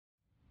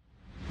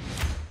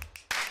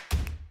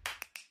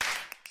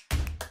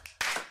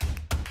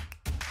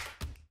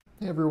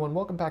Hey everyone,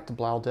 welcome back to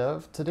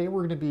BlauDev. Today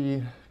we're going to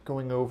be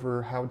going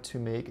over how to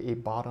make a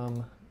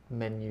bottom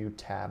menu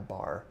tab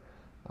bar.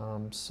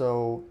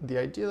 So the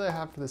idea that I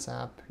have for this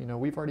app,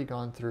 we've already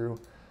gone through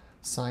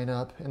sign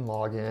up and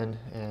log in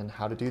and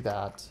how to do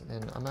that.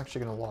 And I'm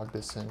actually going to log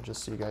this in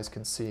just so you guys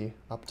can see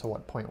up to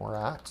what point we're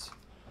at.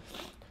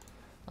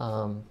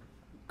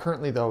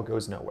 Currently though, it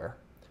goes nowhere.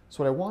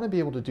 So what I want to be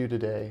able to do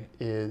today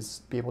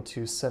is be able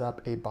to set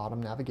up a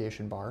bottom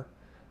navigation bar.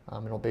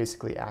 It'll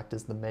basically act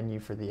as the menu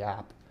for the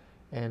app.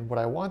 And what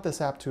I want this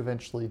app to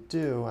eventually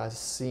do, as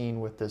seen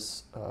with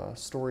this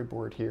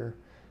storyboard here,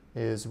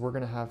 is we're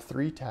going to have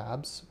 3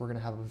 tabs. We're going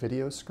to have a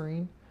video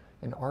screen,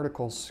 an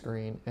articles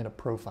screen, and a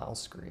profile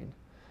screen.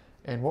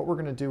 And what we're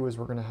going to do is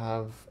we're going to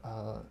have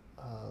a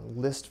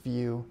list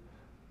view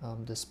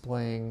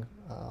displaying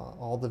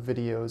all the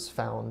videos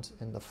found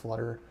in the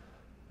Flutter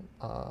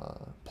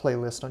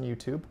playlist on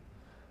YouTube.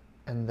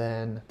 And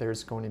then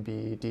there's going to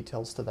be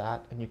details to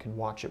that, and you can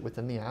watch it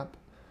within the app.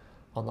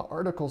 On the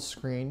articles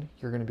screen,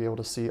 you're going to be able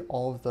to see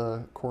all of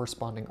the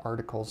corresponding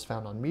articles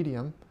found on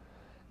Medium.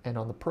 And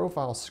on the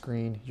profile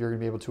screen, you're going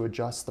to be able to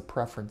adjust the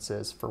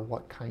preferences for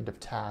what kind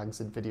of tags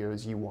and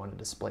videos you want to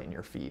display in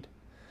your feed.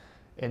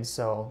 And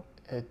so,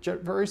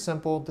 very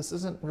simple. This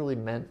isn't really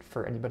meant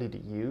for anybody to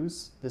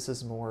use. This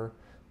is more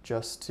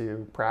just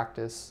to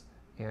practice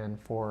and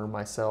for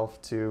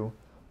myself to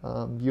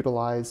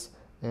utilize.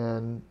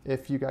 And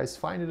if you guys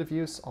find it of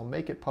use, I'll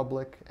make it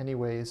public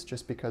anyways,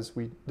 just because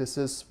this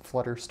is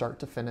Flutter start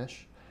to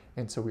finish.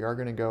 And so we are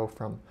going to go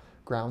from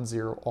ground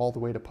zero all the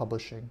way to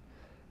publishing.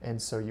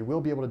 And so you will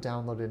be able to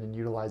download it and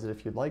utilize it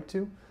if you'd like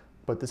to,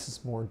 but this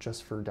is more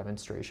just for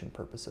demonstration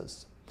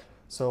purposes.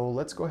 So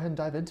let's go ahead and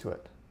dive into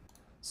it.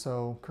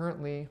 So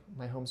currently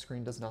my home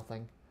screen does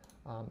nothing.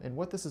 And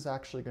what this is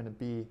actually going to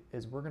be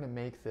is we're going to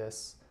make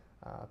this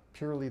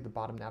purely the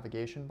bottom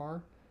navigation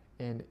bar.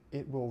 And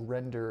it will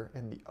render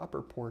in the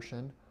upper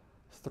portion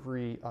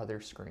 3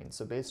 other screens.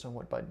 So based on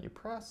what button you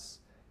press,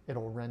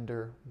 it'll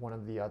render one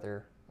of the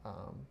other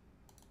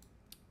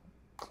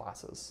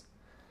classes.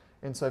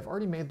 And so I've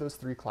already made those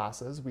 3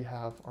 classes. We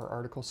have our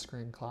article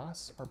screen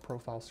class, our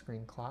profile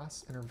screen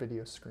class, and our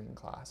video screen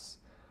class.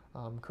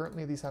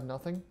 Currently these have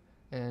nothing,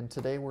 and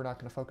today we're not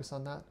going to focus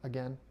on that.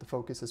 Again, the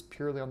focus is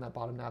purely on that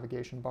bottom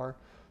navigation bar.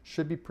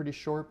 Should be pretty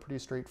short, pretty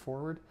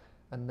straightforward.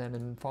 And then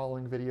in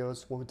following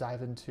videos, we'll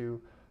dive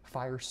into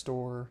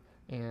Firestore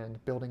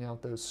and building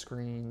out those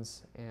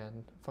screens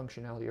and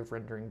functionality of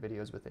rendering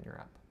videos within your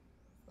app.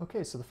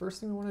 Okay, so the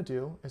first thing we want to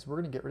do is we're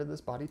going to get rid of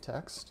this body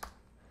text,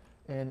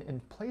 and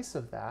in place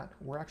of that,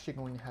 we're actually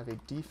going to have a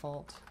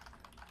default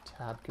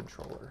tab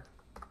controller.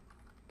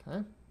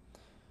 Okay,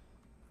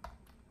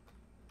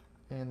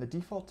 and the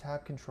default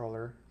tab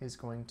controller is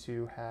going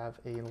to have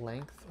a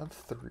length of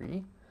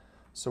 3.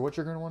 So what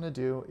you're going to want to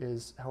do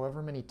is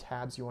however many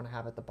tabs you want to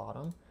have at the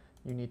bottom,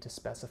 you need to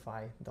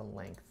specify the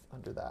length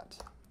under that.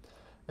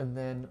 And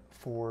then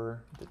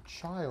for the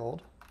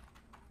child,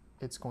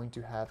 it's going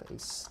to have a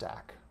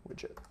stack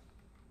widget.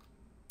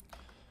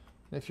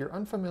 And if you're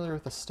unfamiliar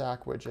with the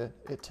stack widget,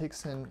 it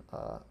takes in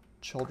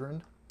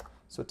children.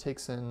 So it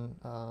takes in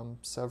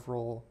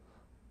several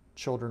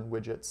children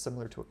widgets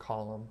similar to a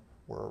column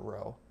or a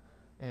row.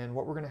 And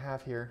what we're going to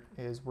have here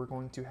is we're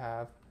going to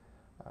have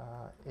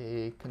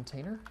a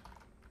container,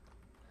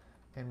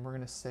 and we're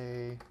going to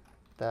say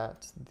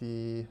that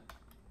the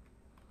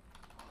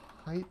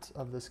height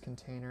of this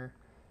container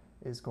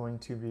is going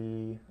to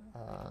be,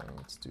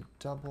 let's do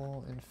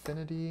double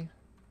infinity,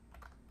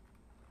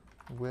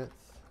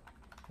 width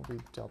will be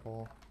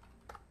double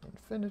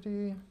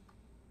infinity,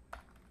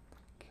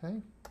 okay,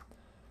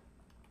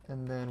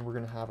 and then we're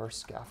going to have our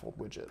scaffold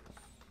widget.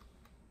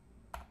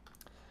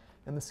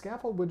 And the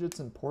scaffold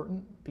widget's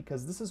important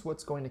because this is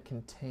what's going to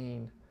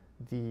contain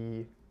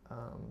the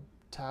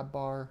tab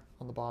bar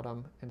on the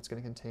bottom, and it's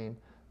going to contain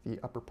the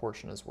upper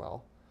portion as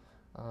well.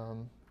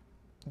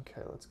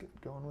 Okay, let's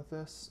get going with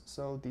this.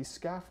 So the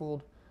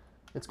scaffold,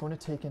 it's going to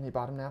take in a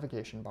bottom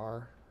navigation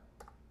bar,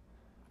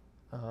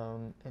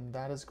 and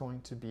that is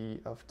going to be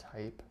of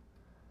type,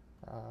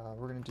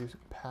 we're going to do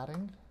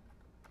padding.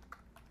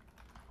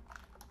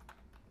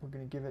 We're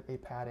going to give it a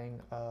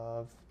padding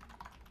of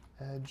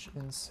edge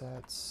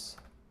insets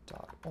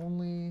dot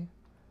only,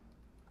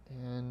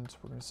 and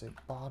we're going to say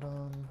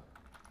bottom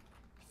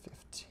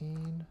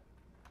 15.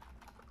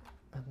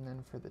 And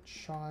then for the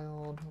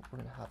child, we're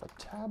going to have a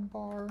tab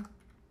bar,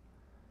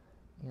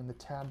 and the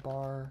tab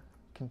bar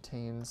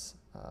contains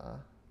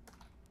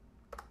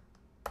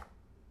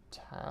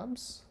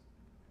tabs,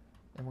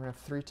 and we're going to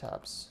have 3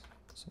 tabs.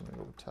 So I'm going to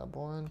go with tab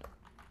 1,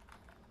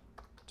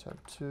 tab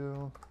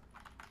 2,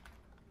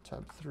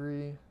 tab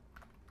 3.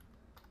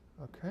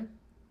 Okay,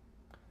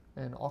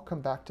 and I'll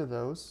come back to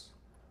those.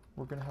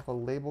 We're going to have a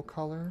label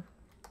color.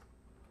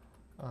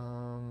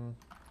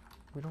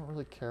 We don't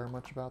really care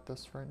much about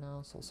this right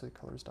now, so I'll say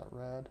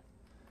colors.red.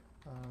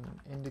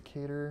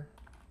 Indicator.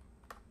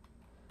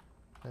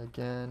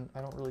 Again,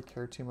 I don't really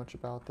care too much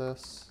about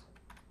this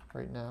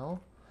right now,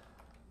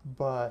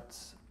 but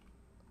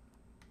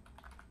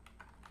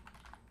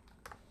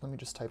let me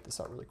just type this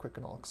out really quick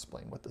and I'll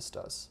explain what this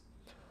does.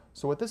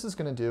 So what this is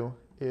going to do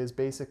is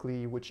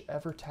basically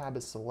whichever tab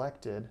is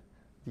selected,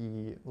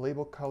 the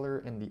label color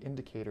and the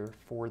indicator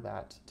for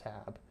that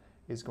tab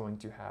is going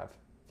to have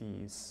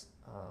these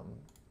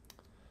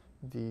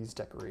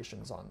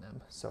decorations on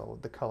them. So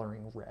the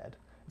coloring red.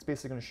 It's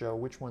basically going to show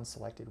which one's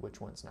selected, which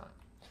one's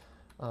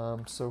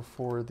not. So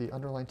for the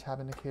underline tab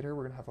indicator,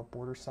 we're going to have a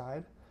border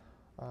side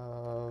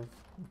of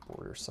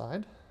border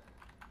side.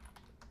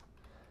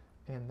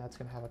 And that's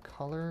going to have a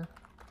color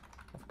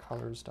of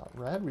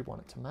colors.red. We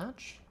want it to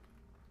match.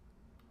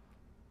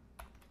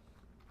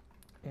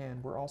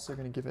 And we're also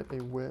going to give it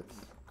a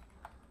width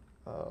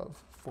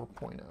of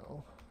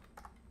 4.0.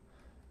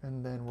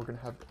 And then we're going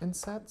to have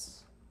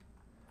insets.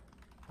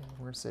 And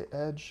we're going to say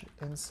edge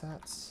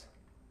insets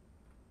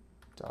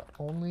dot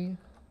only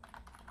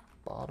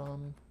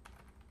bottom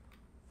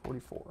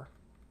 44.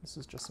 This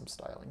is just some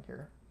styling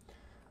here.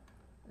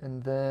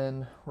 And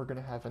then we're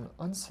going to have an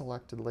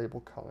unselected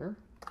label color.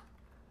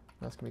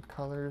 And that's going to be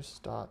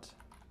colors dot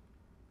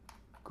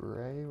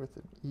gray with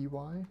an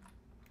EY.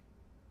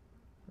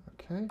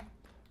 Okay.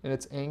 And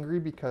it's angry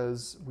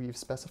because we've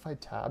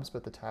specified tabs,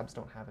 but the tabs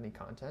don't have any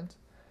content.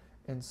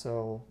 And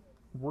so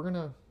we're going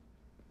to,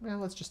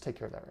 let's just take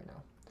care of that right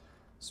now.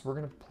 So we're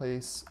going to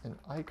place an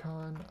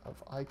icon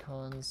of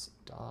icons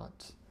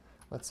dot,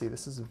 let's see,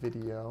 this is a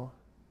video.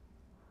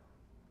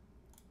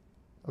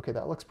 Okay,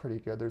 that looks pretty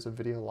good. There's a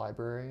video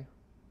library.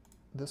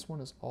 This one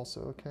is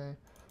also okay.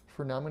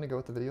 For now, I'm going to go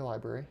with the video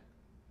library.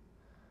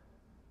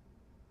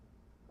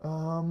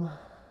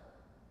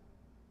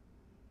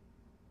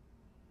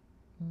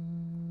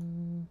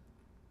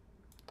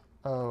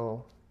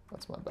 Oh,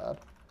 that's my bad.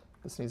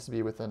 This needs to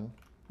be within,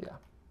 yeah,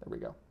 there we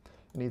go.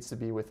 It needs to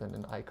be within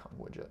an icon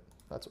widget.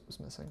 That's what was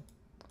missing.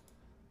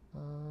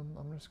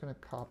 I'm just going to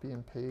copy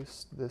and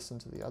paste this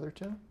into the other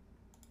two.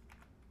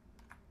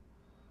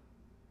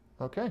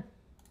 Okay.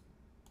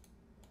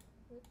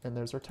 And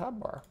there's our tab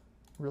bar.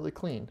 Really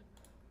clean.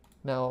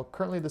 Now,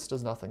 currently this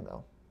does nothing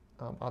though.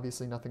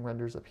 Obviously nothing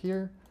renders up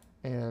here,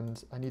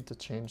 and I need to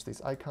change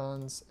these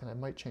icons, and I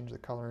might change the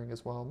coloring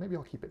as well. Maybe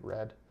I'll keep it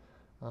red.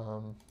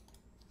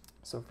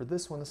 So for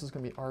this one, this is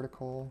going to be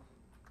article,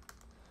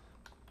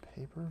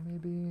 paper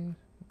maybe?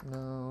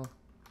 No.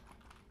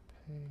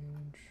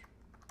 Page,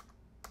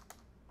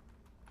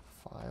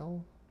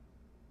 file.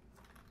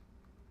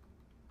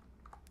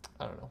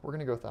 I don't know. We're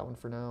going to go with that one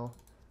for now.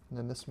 And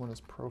then this one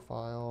is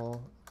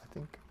profile, I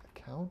think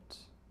account.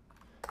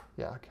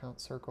 Yeah,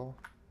 account circle.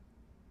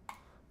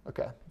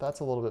 Okay, that's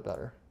a little bit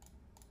better.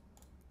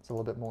 It's a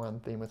little bit more on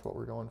theme with what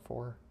we're going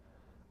for.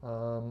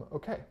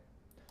 Okay.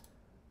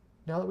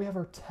 Now that we have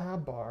our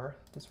tab bar,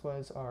 this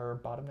was our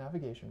bottom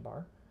navigation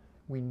bar,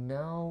 we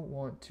now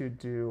want to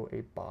do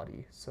a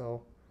body.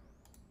 So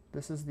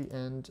this is the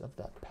end of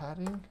that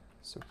padding.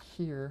 So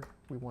here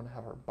we want to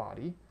have our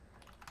body,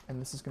 and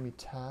this is going to be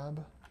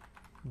tab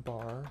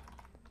bar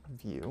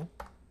view.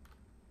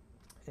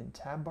 And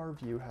tab bar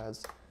view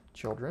has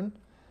children.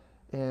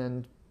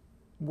 And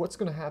what's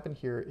going to happen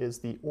here is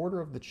the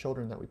order of the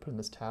children that we put in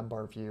this tab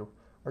bar view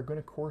are going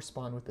to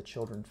correspond with the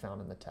children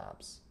found in the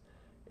tabs.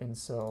 And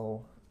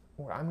so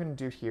what I'm going to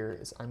do here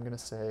is I'm going to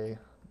say,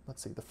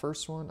 let's see, the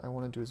first one I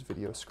want to do is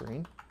video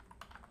screen.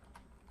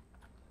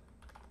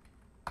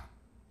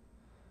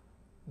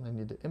 And I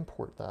need to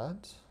import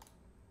that.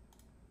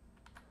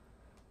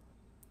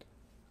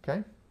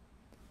 Okay.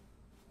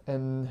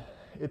 And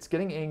it's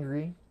getting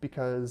angry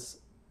because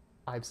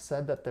I've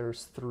said that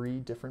there's 3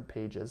 different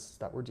pages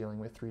that we're dealing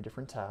with, 3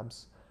 different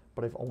tabs,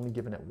 but I've only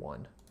given it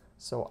 1.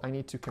 So I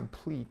need to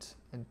complete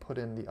and put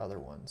in the other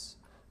ones.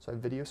 So I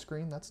have video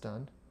screen, that's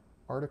done.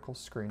 Article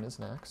screen is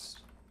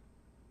next.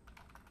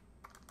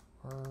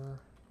 Article,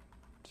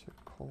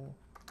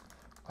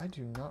 I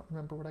do not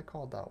remember what I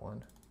called that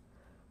one.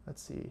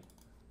 Let's see,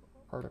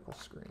 article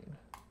screen.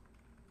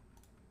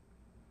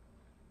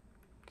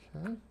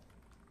 Okay.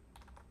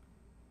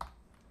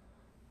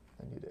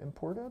 I need to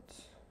import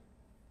it.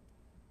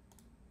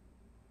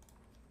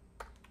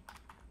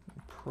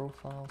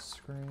 Profile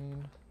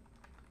screen.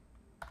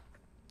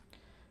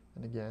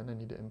 And again, I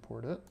need to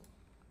import it.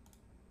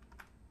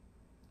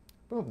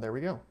 Boom, there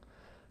we go.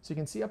 So you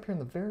can see up here in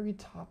the very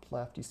top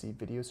left, you see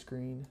video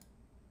screen,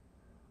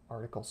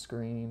 article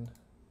screen,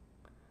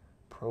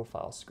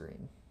 profile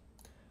screen.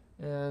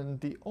 And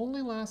the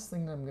only last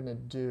thing that I'm going to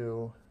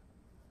do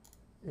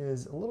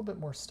is a little bit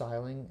more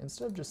styling.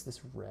 Instead of just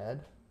this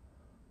red,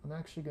 I'm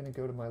actually going to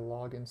go to my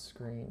login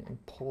screen and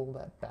pull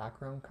that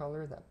background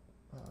color, that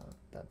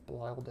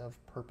Blile Dev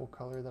purple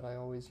color that I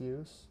always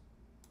use.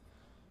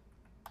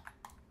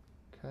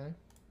 Okay.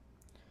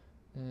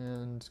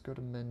 And go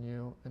to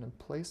menu, and in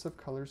place of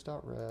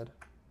colors.red,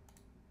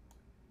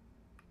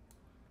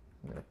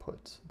 I'm going to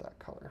put that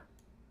color.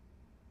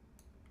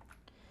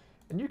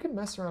 And you can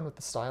mess around with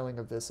the styling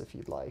of this if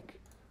you'd like.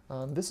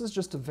 This is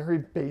just a very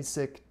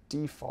basic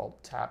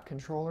default tab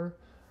controller.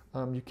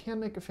 You can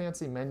make a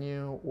fancy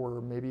menu,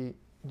 or maybe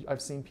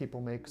I've seen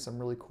people make some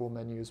really cool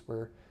menus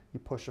where you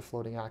push a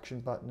floating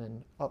action button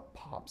and up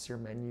pops your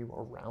menu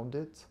around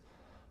it.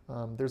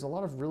 There's a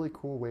lot of really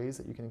cool ways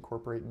that you can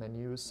incorporate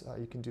menus.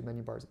 You can do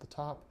menu bars at the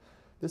top.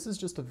 This is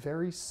just a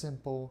very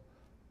simple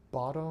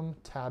bottom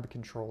tab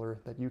controller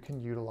that you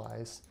can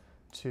utilize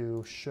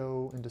to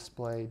show and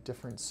display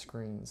different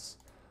screens.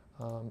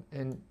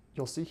 And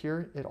you'll see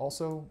here,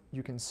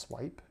 you can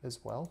swipe as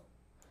well.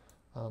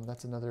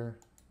 That's another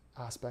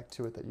aspect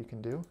to it that you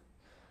can do.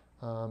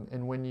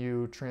 And when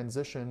you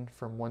transition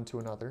from one to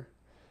another,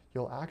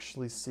 you'll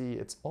actually see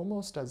it's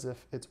almost as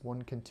if it's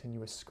one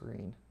continuous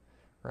screen,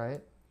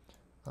 right?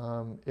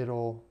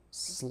 It'll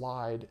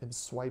slide and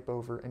swipe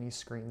over any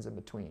screens in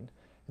between.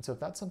 And so if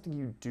that's something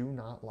you do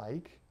not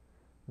like,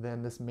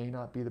 then this may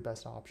not be the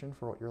best option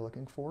for what you're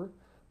looking for.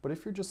 But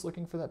if you're just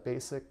looking for that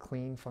basic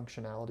clean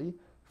functionality,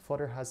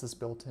 Flutter has this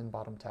built-in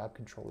bottom tab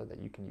controller that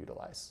you can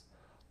utilize.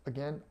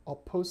 Again, I'll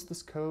post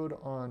this code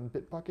on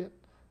Bitbucket.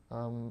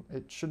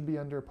 It should be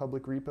under a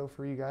public repo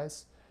for you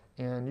guys.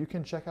 And you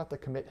can check out the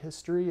commit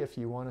history if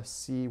you want to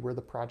see where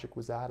the project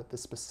was at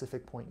this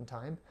specific point in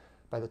time.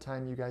 By the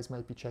time you guys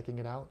might be checking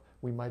it out,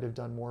 we might have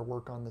done more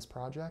work on this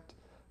project.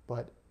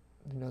 But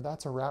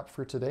that's a wrap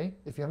for today.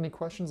 If you have any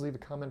questions, leave a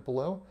comment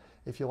below.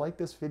 If you like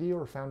this video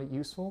or found it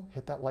useful,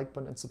 hit that like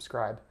button and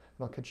subscribe.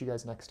 And I'll catch you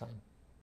guys next time.